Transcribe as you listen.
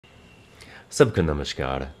सबको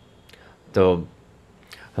नमस्कार। तो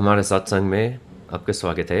हमारे सत्संग में आपका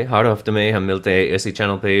स्वागत है। हर हफ्ते में हम मिलते हैं इसी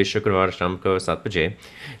चैनल पे शुक्रवार शाम को 7 बजे।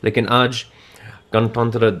 लेकिन आज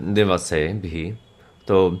गणतंत्र दिवस है भी,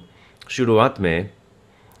 तो शुरुआत में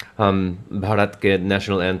हम भारत के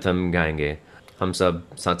नेशनल एंथम गाएंगे। हम सब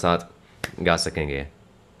साथ साथ गा सकेंगे।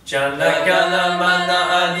 जन गण मन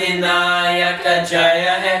अधिनायक जय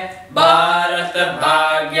है भारत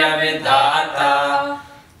भाग्य विधाता।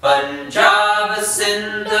 पंजाब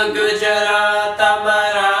सिंध गुजरात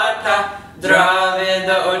मराठा द्राविड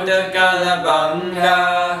उत्कल बंगा।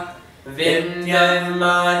 विंध्य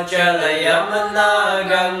हिमाचल यमुना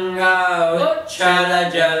गंगा उच्छल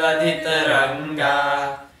जलधि तरंगा।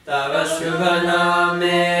 तव शुभ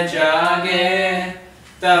नामे जागे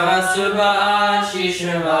तव शुभ आशीष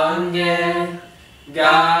मांगे।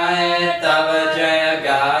 गाए तव जय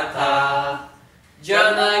गाथा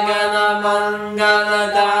जन गण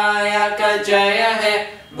मंगलदायक जय है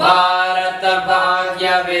भारत भाग्य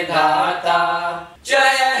विधाता।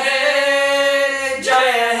 जय हे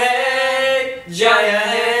जय हे जय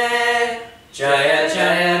हे जय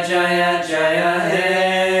जय जय जय हे।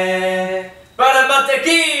 परमत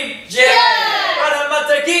की जय परमत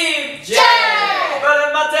की जय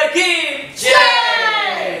परमत की जय।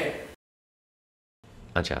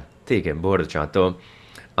 अच्छा, ठीक है, बहुत अच्छा। तो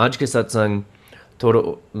आज के सत्संग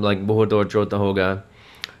थोड़ा बहुत और छोटा होगा।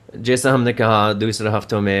 जैसा हमने कहा दूसरे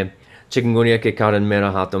हफ्तों में, चिकनगुनिया के कारण मेरा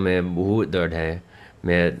हाथों में बहुत दर्द है।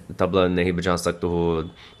 मैं तबला नहीं बजा सकता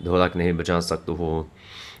हूँ, ढोलक नहीं बजा सकता हूँ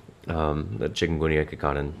चिकनगुनिया के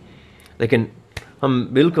कारण। लेकिन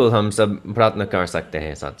हम सब प्रार्थना कर सकते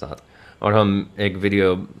हैं साथ साथ, और हम एक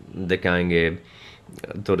वीडियो दिखाएंगे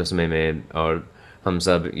थोड़े समय में, और हम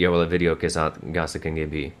सब ये वाला वीडियो के साथ गा सकेंगे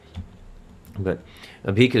भी। बट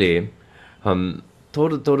अभी के लिए हम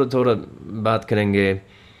थोड़ा बात करेंगे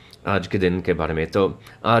आज के दिन के बारे में। तो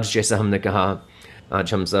आज जैसा हमने कहा,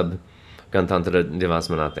 आज हम सब गणतंत्र दिवस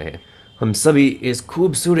मनाते हैं। हम सभी इस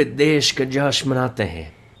खूबसूरत देश का जश्न मनाते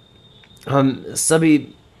हैं। हम सभी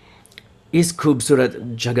इस खूबसूरत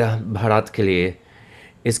जगह भारत के लिए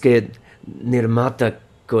इसके निर्माता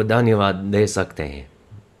को धन्यवाद दे सकते हैं।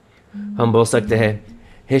 हम बोल सकते हैं,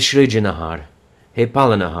 हे श्री जिनहार, हे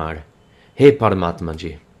पालनहार, हे परमात्मा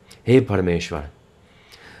जी, हे परमेश्वर,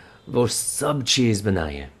 वो सब चीज़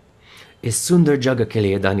बनाई है, इस सुंदर जगह के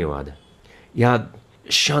लिए धन्यवाद। यह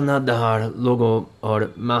शानदार लोगों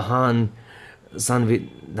और महान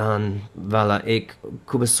संविधान वाला एक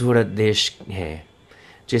खूबसूरत देश है,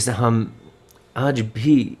 जिसे हम आज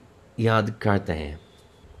भी याद करते हैं।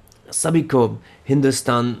 सभी को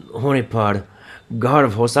हिंदुस्तान होने पर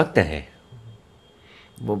गर्व हो सकता है।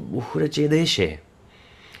 वो बहुत अच्छे देश है।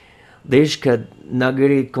 देश का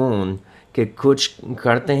नागरिकों के कुछ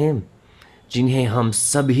करते हैं जिन्हें हम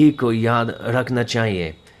सभी को याद रखना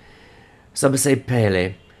चाहिए। सबसे पहले,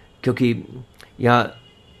 क्योंकि यह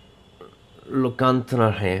लोकतंत्र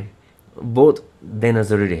है, वोट देना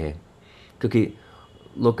ज़रूरी है। क्योंकि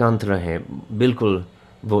लोकतंत्र है, बिल्कुल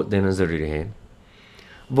वोट देना ज़रूरी है।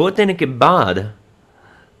 वोट देने के बाद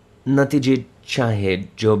नतीजे चाहे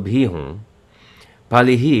जो भी हों,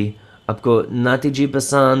 भले ही आपको नतीजे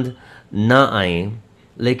पसंद ना आए,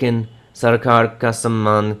 लेकिन सरकार का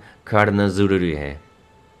सम्मान करना ज़रूरी है।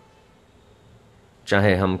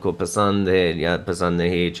 चाहे हमको पसंद है या पसंद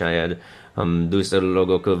नहीं, चाहे हम दूसरे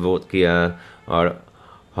लोगों को वोट किया और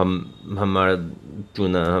हमारा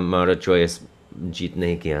चुना, हमारा चॉइस जीत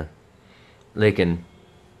नहीं किया, लेकिन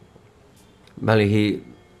भले ही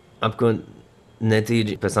आपको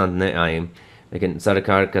नतीजे पसंद नहीं आए, लेकिन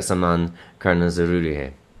सरकार का सम्मान करना ज़रूरी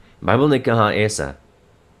है। बाइबल ने कहा ऐसा।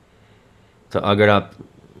 तो अगर आप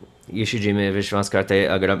यीशु जी में विश्वास करते हैं,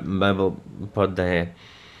 अगर आप बाइबल पढ़ते हैं,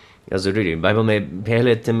 या ज़रूरी, बाइबल में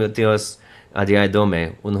पहले तिमुथियुस अध्याय 2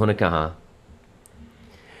 में उन्होंने कहा,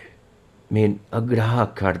 मैं आग्रह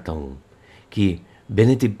करता हूँ कि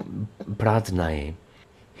विनती, प्रार्थनाएं,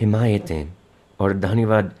 हिमायतें और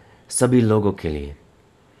धन्यवाद सभी लोगों के लिए,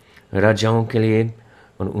 राजाओं के लिए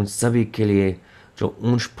और उन सभी के लिए जो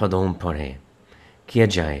ऊंच पदों पर हैं, किया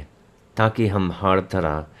जाए, ताकि हम हर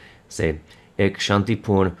तरह से एक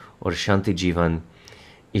शांतिपूर्ण और शांति जीवन,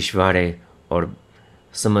 ईश्वरीय और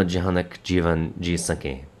सम्मानजनक जीवन जी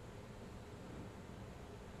सकें।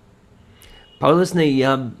 पौलुस ने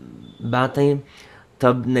यह बातें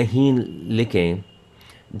तब नहीं लिखें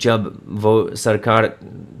जब वो सरकार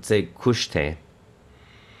से खुश थे।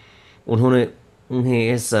 उन्हें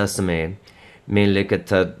ऐसा समय में लिखा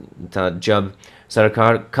था जब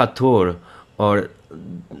सरकार कठोर और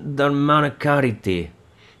दमनकारी थी।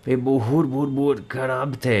 वे बहुत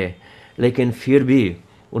खराब थे, लेकिन फिर भी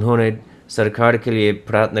उन्होंने सरकार के लिए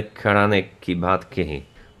प्रार्थना कराने की बात कही।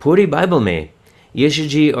 पूरी बाइबल में यीशु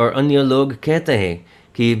जी और अन्य लोग कहते हैं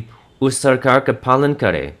कि उस सरकार का पालन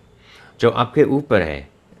करें जो आपके ऊपर है,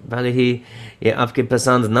 भले ही ये आपके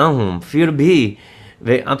पसंद ना हो, फिर भी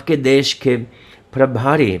वे आपके देश के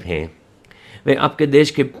प्रभारी हैं। वे आपके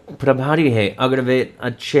देश के प्रभारी हैं। अगर वे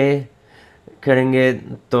अच्छे करेंगे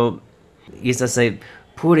तो इससे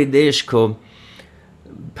पूरे देश को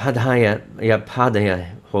फायदा या फायदा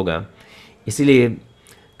होगा। इसलिए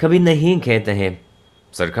कभी नहीं कहते हैं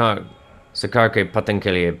सरकार के पतन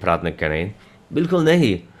के लिए प्रार्थना करें, बिल्कुल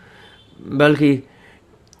नहीं, बल्कि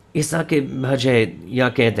ईसा के बजाय या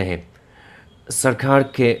कहते हैं सरकार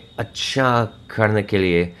के अच्छा करने के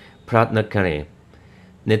लिए प्रार्थना करें,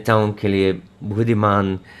 नेताओं के लिए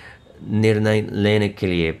बुद्धिमान निर्णय लेने के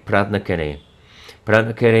लिए प्रार्थना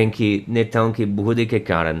करें कि नेताओं की बुद्धि के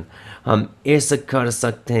कारण हम ऐसा कर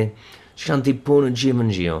सकते हैं, शांतिपूर्ण जीवन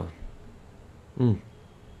जियो।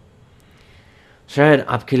 शायद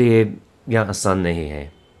आपके लिए यह आसान नहीं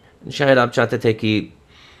है। शायद आप चाहते थे कि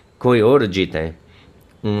कोई और जीते।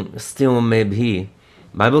 स्थितियों में भी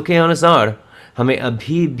बाइबल के अनुसार हमें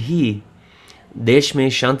अभी भी देश में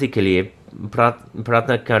शांति के लिए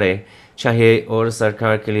प्रार्थना करें चाहिए और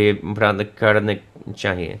सरकार के लिए प्रार्थना करने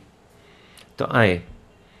चाहिए। तो आए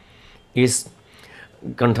इस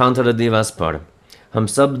गणतंत्र दिवस पर हम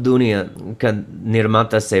सब दुनिया का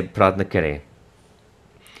निर्माता से प्रार्थना करें।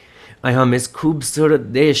 आए हम इस खूबसूरत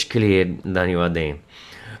देश के लिए धन्यवाद दें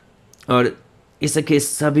और इसके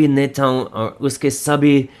सभी नेताओं और उसके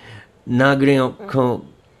सभी नागरिकों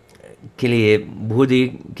के लिए बुद्धि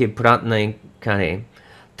की प्रार्थनाएं करें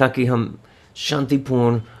ताकि हम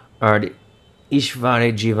शांतिपूर्ण और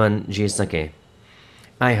ईश्वरीय जीवन जी सकें।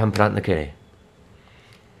 आए हम प्रार्थना करें।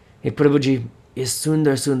 हे प्रभु जी, इस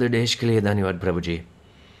सुंदर सुंदर देश के लिए धन्यवाद प्रभु जी।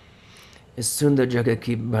 इस सुंदर जगह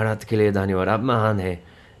की भारत के लिए धन्यवाद। आप महान हैं,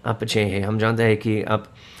 आप अच्छे हैं। हम जानते हैं कि आप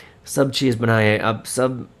सब चीज़ बनाए हैं, आप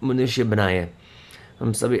सब मनुष्य बनाए हैं।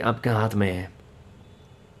 हम सभी आपके हाथ में हैं।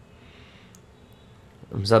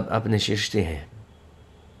 हम सब अपनी सृष्टि हैं।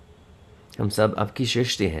 हम सब आपकी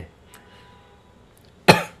सृष्टि हैं।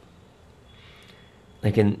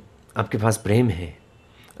 लेकिन आपके पास प्रेम है।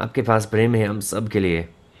 आपके पास प्रेम है हम सब के लिए।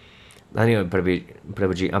 धन्यवाद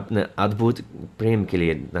प्रभु जी, अपने अद्भुत प्रेम के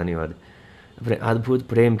लिए धन्यवाद। अपने अद्भुत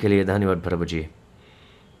प्रेम के लिए धन्यवाद प्रभु जी।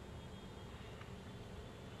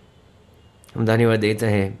 हम धन्यवाद देते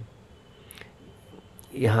हैं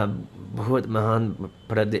यहाँ बहुत महान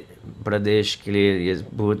प्रदेश के लिए, ये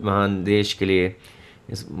बहुत महान देश के लिए,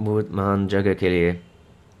 इस बहुत महान जगह के लिए।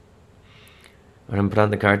 और हम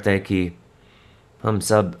प्रार्थना करते हैं कि हम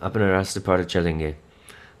सब अपने रास्ते पर चलेंगे।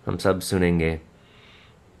 हम सब सुनेंगे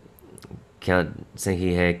क्या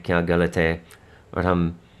सही है, क्या गलत है, और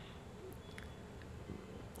हम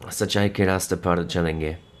सच्चाई के रास्ते पर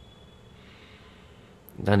चलेंगे।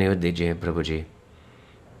 धन्यवाद दीजिए प्रभु जी।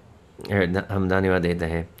 हम धन्यवाद देते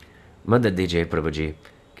हैं। मदद दीजिए प्रभु जी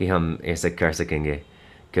कि हम ऐसे कर सकेंगे,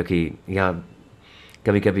 क्योंकि यह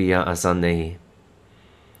कभी कभी यह आसान नहीं।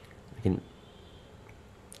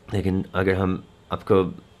 लेकिन अगर हम आपको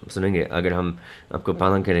सुनेंगे, अगर हम आपको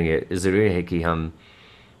पालन करेंगे, ज़रूरी है कि हम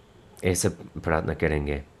ऐसे प्रार्थना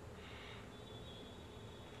करेंगे।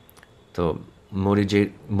 तो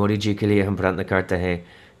मोदी जी के लिए हम प्रार्थना करते हैं,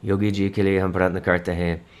 योगी जी के लिए हम प्रार्थना करते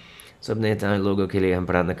हैं, सब नेता लोगों के लिए हम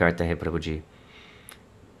प्रार्थना करते हैं प्रभु जी।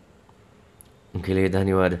 उनके लिए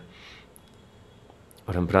धन्यवाद।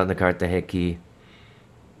 और हम प्रार्थना करते हैं कि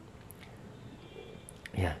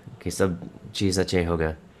सब चीज़ अच्छे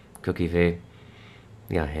होगा, क्योंकि वे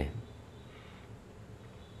यहाँ है।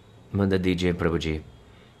 मदद दीजिए प्रभु जी,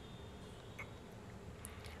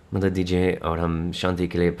 मदद दीजिए। और हम शांति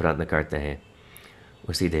के लिए प्रार्थना करते हैं,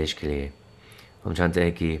 उसी देश के लिए। हम जानते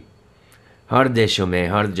हैं कि हर देशों में,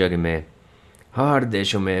 हर जगह में, हर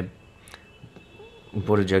देशों में,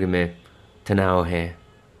 पूरी जगह में तनाव है।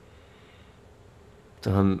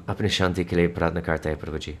 तो हम अपनी शांति के लिए प्रार्थना करते हैं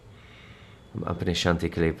प्रभु जी। हम अपनी शांति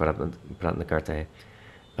के लिए प्रार्थना करते हैं।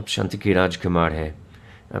 अब शांति की राजकुमार है,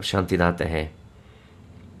 अब शांति दाता है।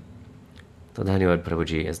 तो धन्यवाद प्रभु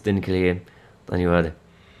जी इस दिन के लिए, धन्यवाद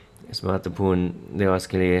इस महत्वपूर्ण दिवस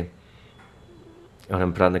के लिए। और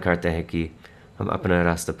हम प्रार्थना करते हैं कि हम अपना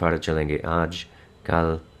रास्ता पर चलेंगे, आज,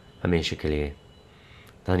 कल, हमेशा के लिए।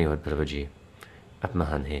 धन्यवाद प्रभु जी, आप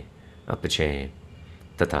महान हैं, आप अच्छे हैं।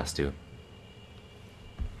 तथास्तु।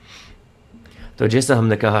 तो जैसा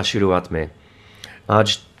हमने कहा शुरुआत में,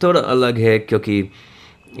 आज थोड़ा अलग है, क्योंकि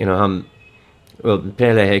हम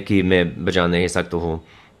पहले है कि मैं बजा नहीं सकता हूँ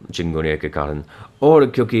चिकनगुनिया के कारण, और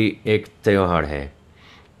क्योंकि एक त्यौहार है।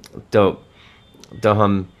 तो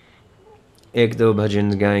हम एक दो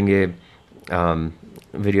भजन गाएंगे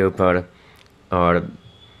वीडियो पर, और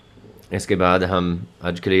इसके बाद हम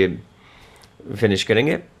आज के लिए फिनिश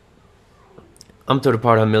करेंगे। आमतौर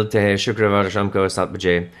पर हम मिलते हैं शुक्रवार शाम को 7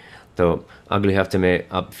 बजे, तो अगले हफ्ते में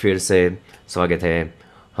आप फिर से स्वागत है।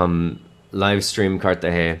 हम लाइव स्ट्रीम करते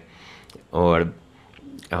हैं और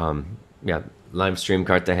लाइव स्ट्रीम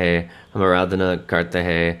करते हैं, हम आराधना करते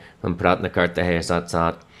हैं, हम प्रार्थना करते हैं साथ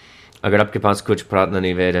साथ। अगर आपके पास कुछ प्रार्थना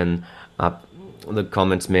निवेदन, आप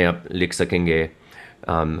कमेंट्स में आप लिख सकेंगे,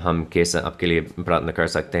 हम कैसे आपके लिए प्रार्थना कर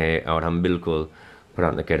सकते हैं, और हम बिल्कुल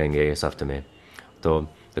प्रार्थना करेंगे इस हफ्ते में। तो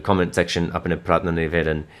कमेंट सेक्शन अपने प्रार्थना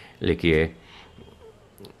निवेदन लिखिए,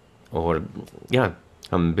 और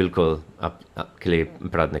हम बिल्कुल आपके लिए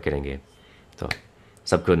प्रार्थना करेंगे। तो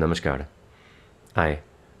सबको नमस्कार। आए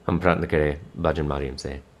हम प्रार्थना करें भजन मारियम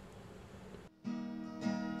से।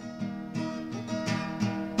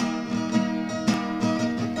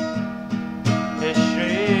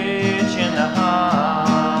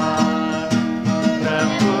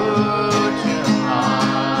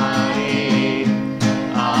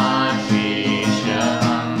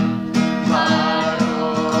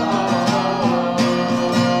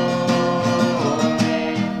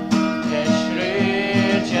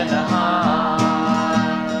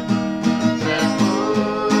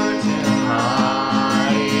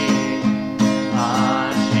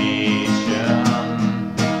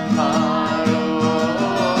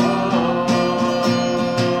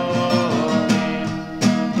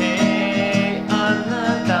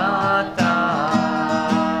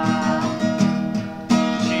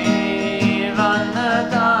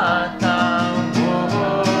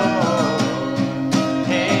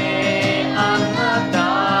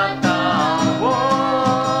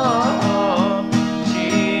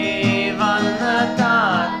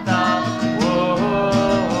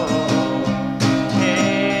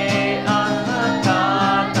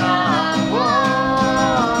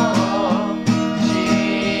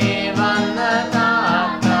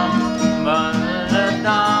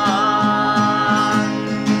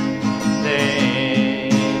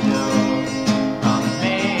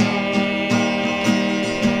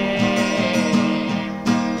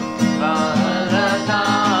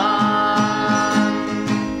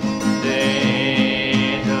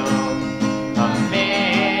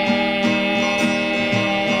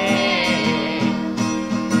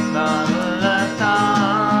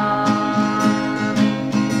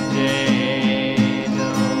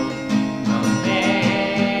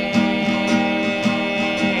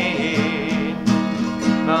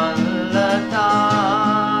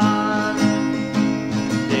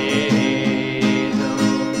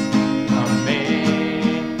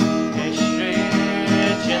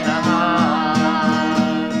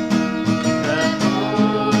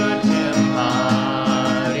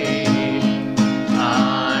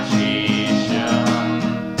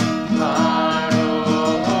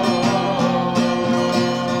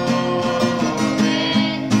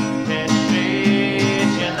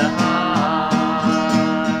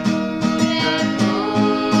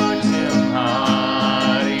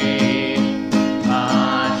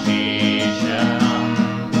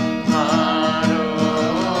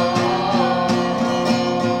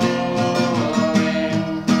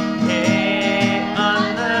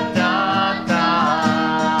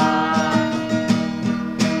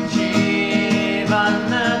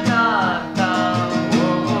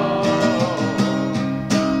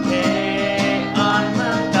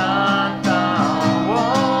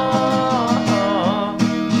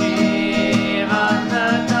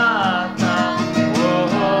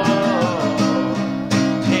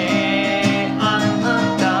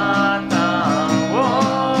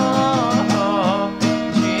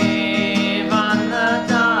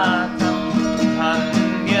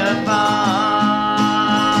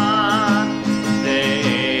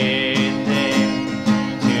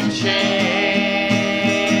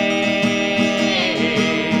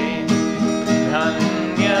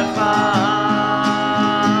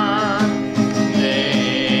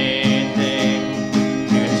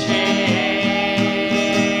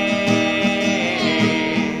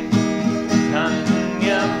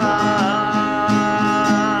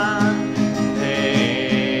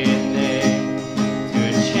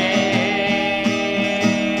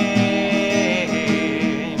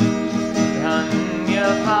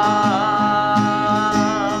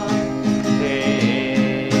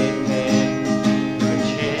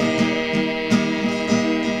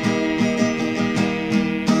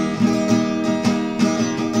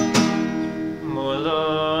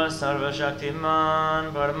 शक्तिमान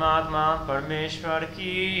परमात्मा परमेश्वर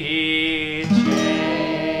की जय।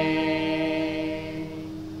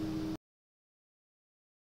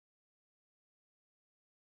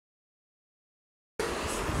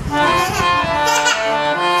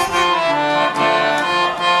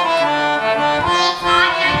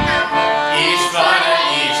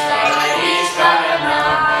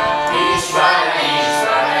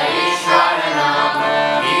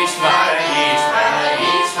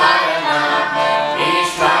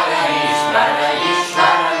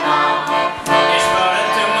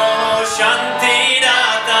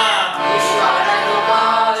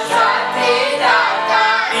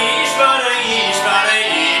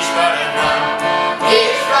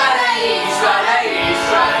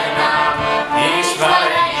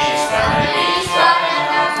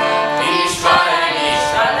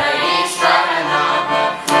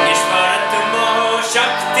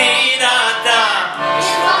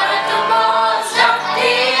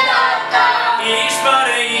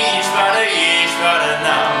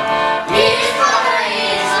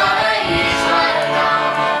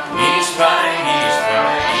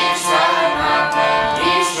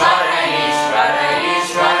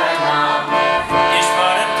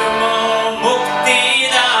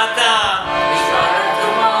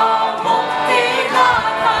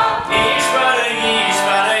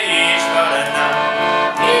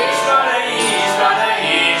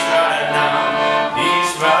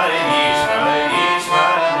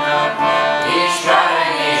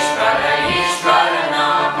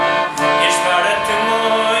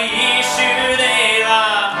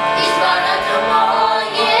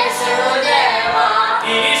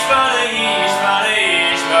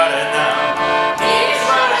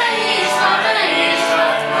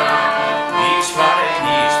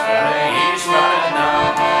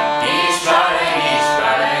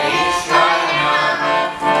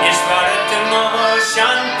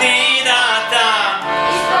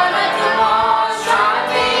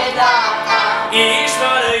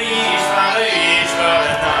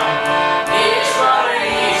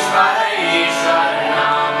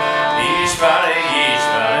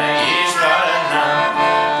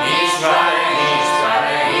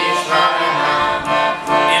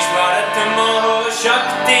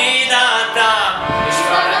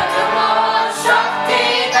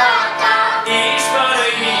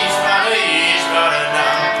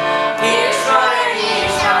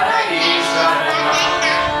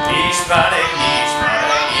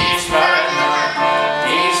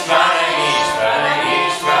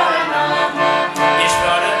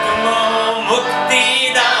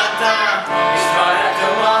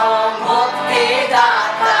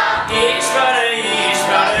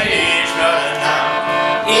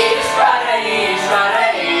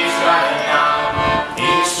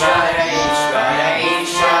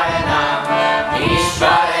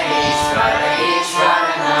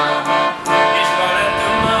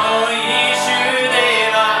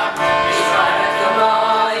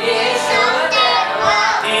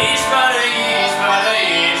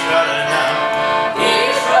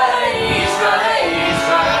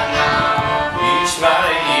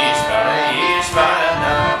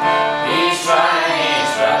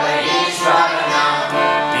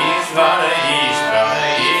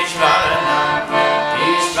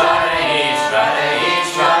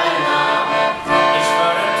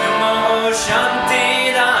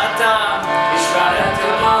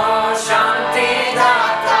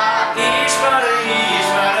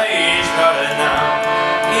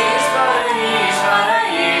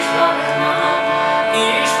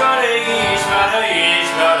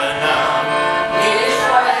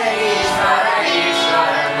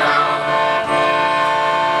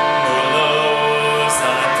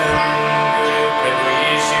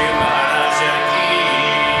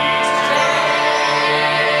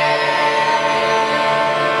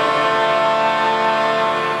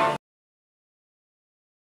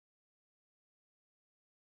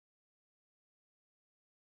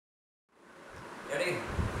 Ready?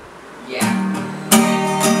 Yeah.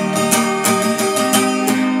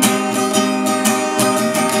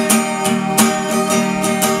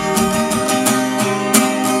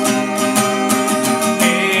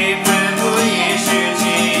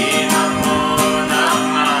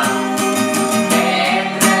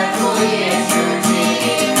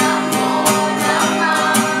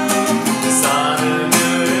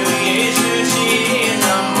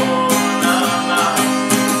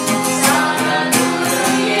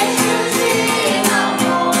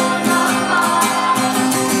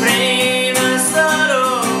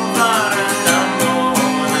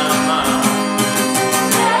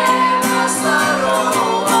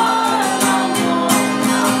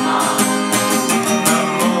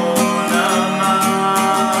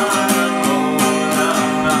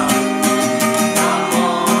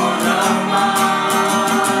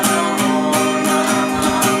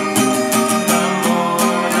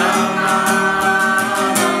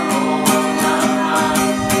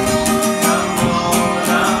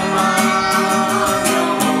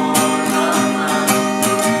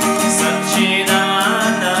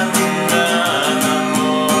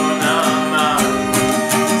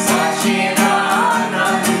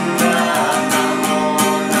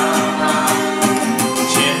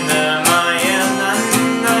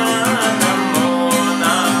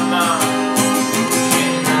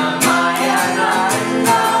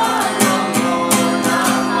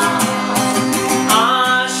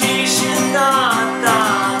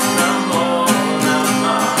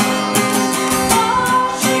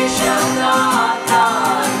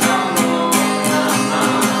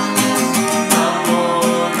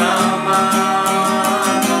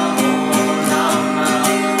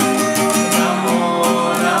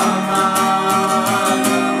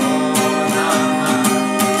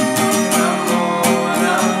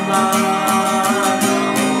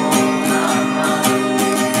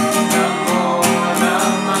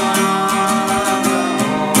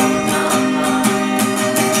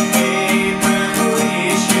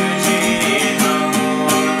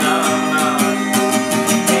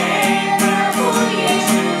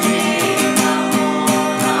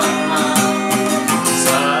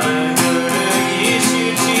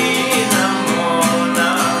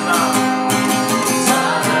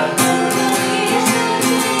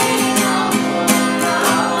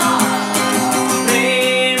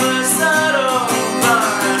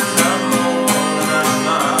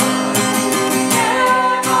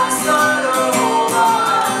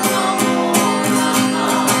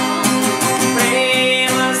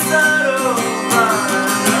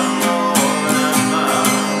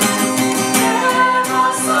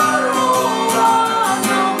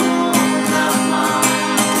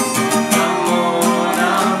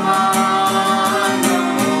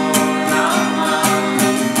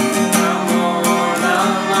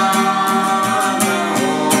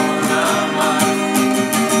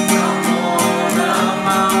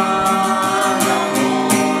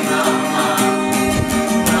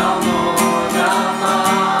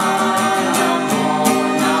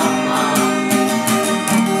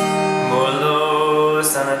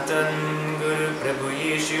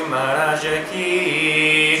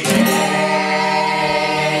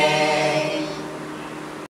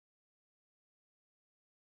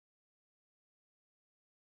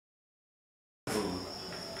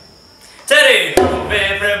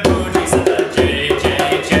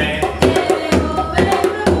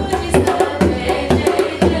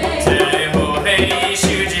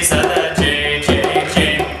 Yeshu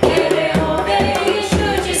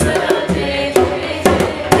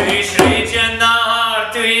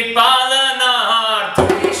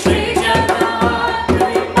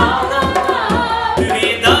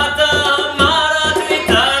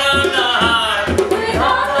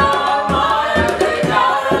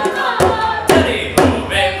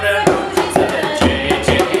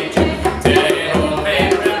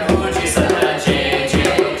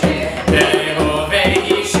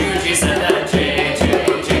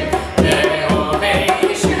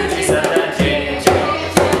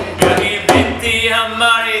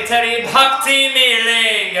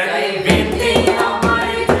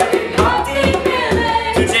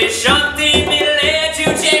Shakti mile,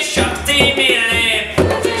 tujhe Shakti mile.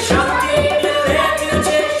 Tujhe Shakti mile,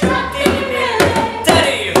 tujhe Shakti mile.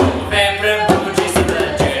 Tere hove Prabhu ji sada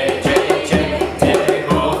jai jai jai. Tere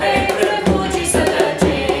hove Prabhu ji sada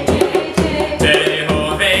jai jai jai. Tere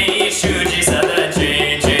hove Yeshu ji sada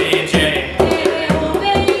jai jai jai. Tere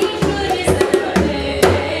hove Yeshu ji sada jai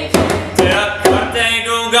jai jai. Tera karte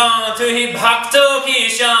gugan tu hi bhakto ki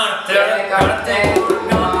shan. Tera karte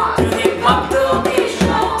gugan tu hi bhakto ki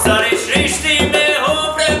shan. Sare shrishti mein ho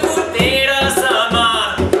Prabhu tera saman.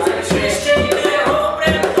 Sare shrishti mein ho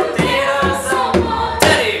Prabhu tera saman.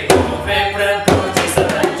 Tere hove Prabhu ji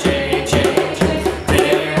sada jai jai jai.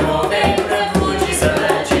 Tere hove Prabhu ji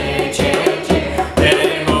sada jai jai jai. Tere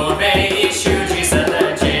hove Yeshu ji sada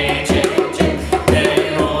jai jai jai. Tere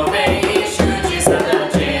hove Yeshu ji sada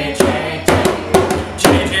jai jai jai.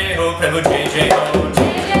 Jai jai ho Prabhu jai jai ho.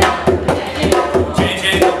 Jai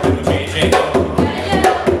jai ho Prabhu jai jai ho.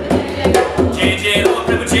 Jai jai ho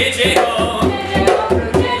Prabhu jai jai ho.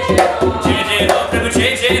 Jai jai ho Prabhu jai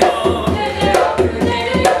jai ho.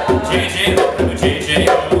 Jai jai ho Prabhu jai jai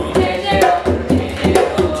ho.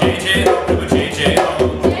 Jai jai ho Prabhu jai jai ho.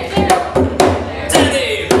 Tere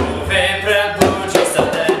hove Prabhu ji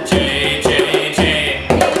sada jai jai jai.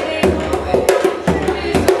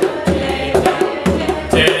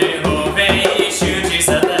 Tere hove Yeshu ji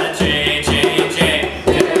sada jai jai jai.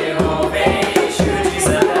 Tere hove Yeshu ji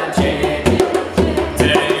sada jai jai.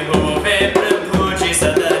 Tere hove Prabhu ji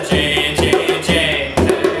sada jai jai jai.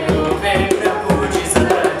 Tere hove Prabhu ji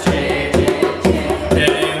sada jai jai jai.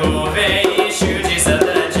 Tere hove Yeshu ji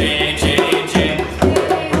sada jai jai jai.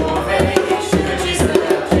 Tere hove Yeshu ji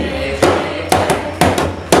sada jai jai jai.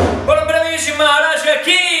 Bolo Prabhu Yeshu Maharaj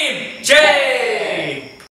ki jai.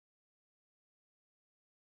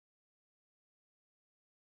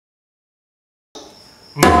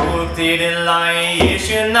 Mukti dilai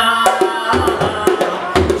Yeshu naam.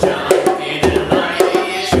 Shanti dilai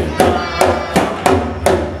Yeshu naam.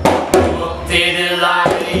 Mukti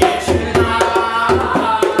dilai Yeshu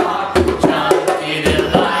naam. Shanti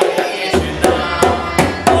dilai Yeshu naam.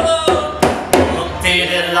 Bolo. Mukti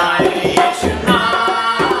dilai Yeshu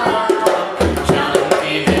naam.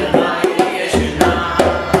 Shanti dilai Yeshu naam.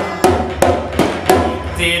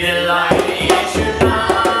 Mukti dilai Yeshu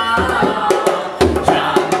naam.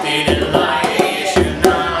 Shanti dilai Yeshu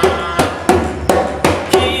naam.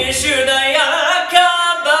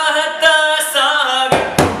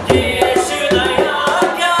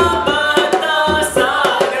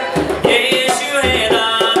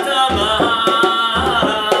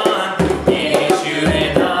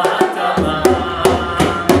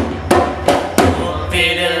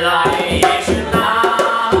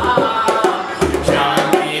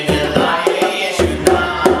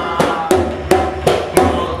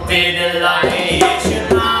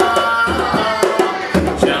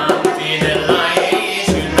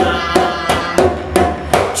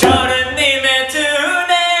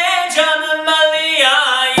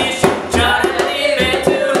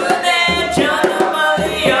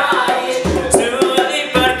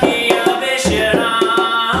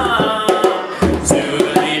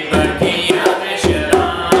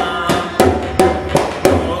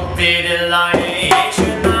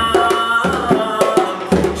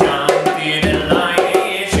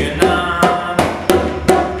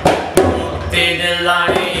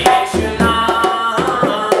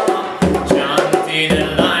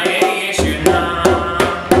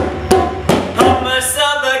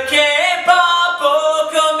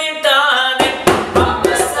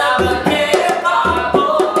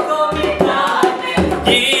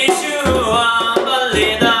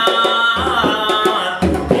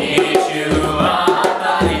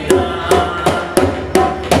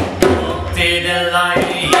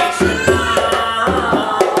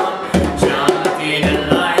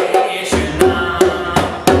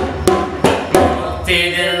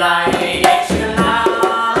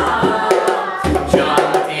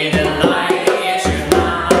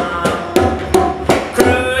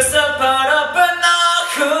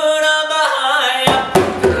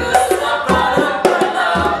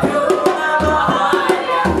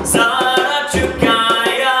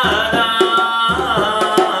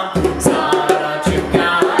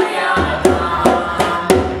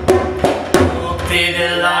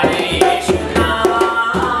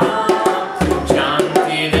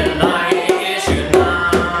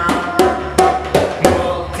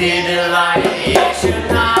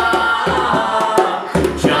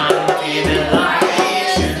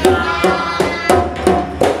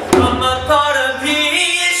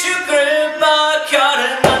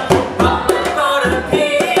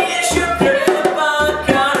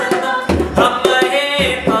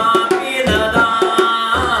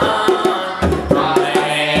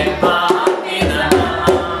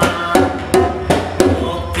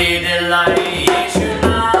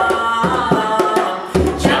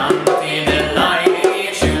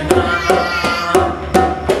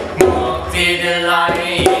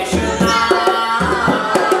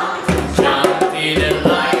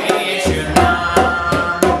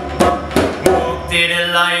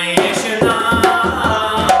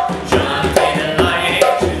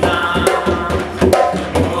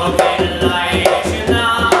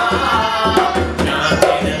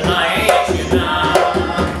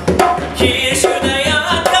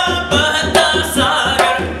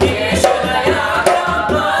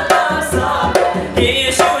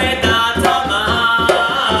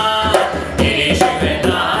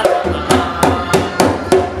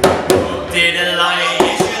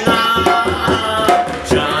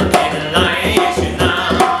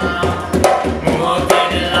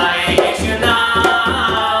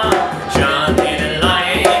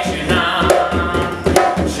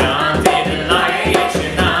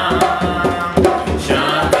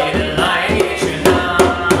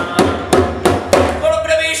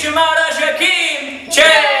 Kim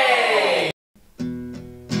Jay!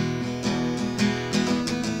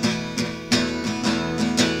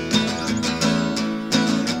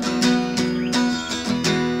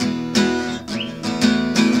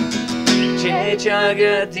 Jai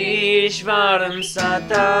Jagadishvaram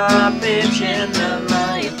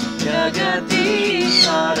Satapichinnamayam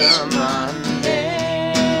Jagadishvaram Vande.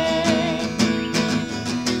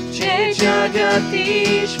 Jai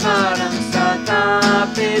Jagadishvaram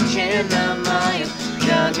Satapichinnamayam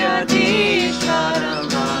Jagadishvaram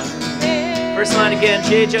Vande. First line again,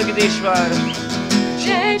 Jai Jagadishvaram.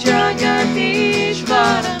 Jai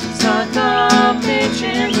Jagadishvaram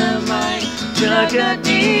Satapichinnamayam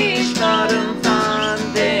Jagadishvaram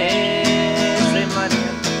Vande. Same line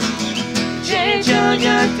again. Jai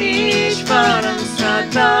Jagadishvaram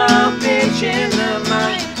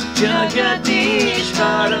Satapichinnamayam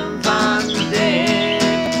Jagadishvaram Vande.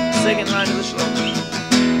 Second line of the shloka.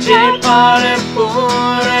 Jai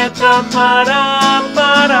Paripurita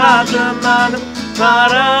Paraparatamanam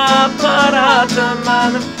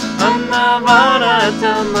Paraparatamanam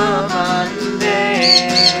Annavaratamavande.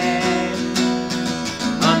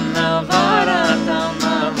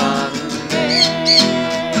 Annavaratamavande.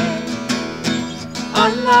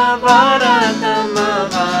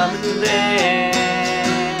 Annavaratamavande.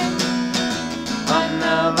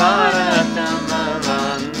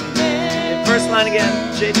 Annavaratamavande. First line again.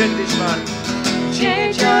 Jai Jagadishvaram. Jai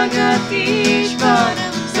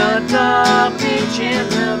Jagadishvaram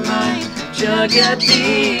Satapichinnamayam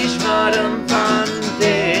Jagadishvaram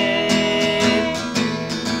Vande.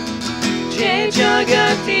 Jai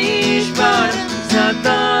Jagadishvaram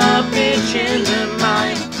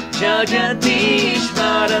Satapichinnamayam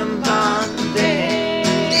Jagadishvaram Vande.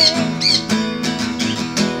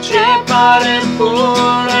 Jai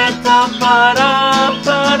Paripurita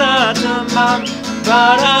Paraparatamanam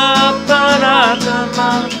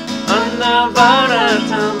Paraparatamanam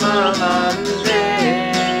Annavaratamavande.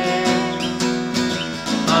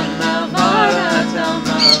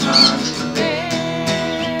 Annavaratamavande.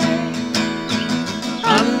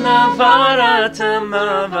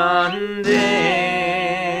 Annavaratamavande.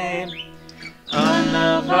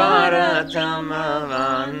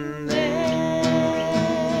 Annavaratamavande.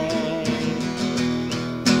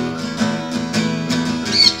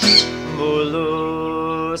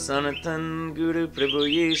 Bolo Sanatan Guru Prabhu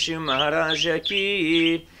Yeshu Maharaja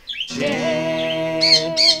ki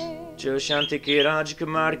Jai. Jo Shanti ki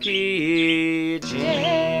Rajkumar ki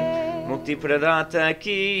Jai. Mukti Pradata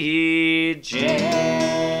ki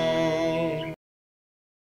Jai.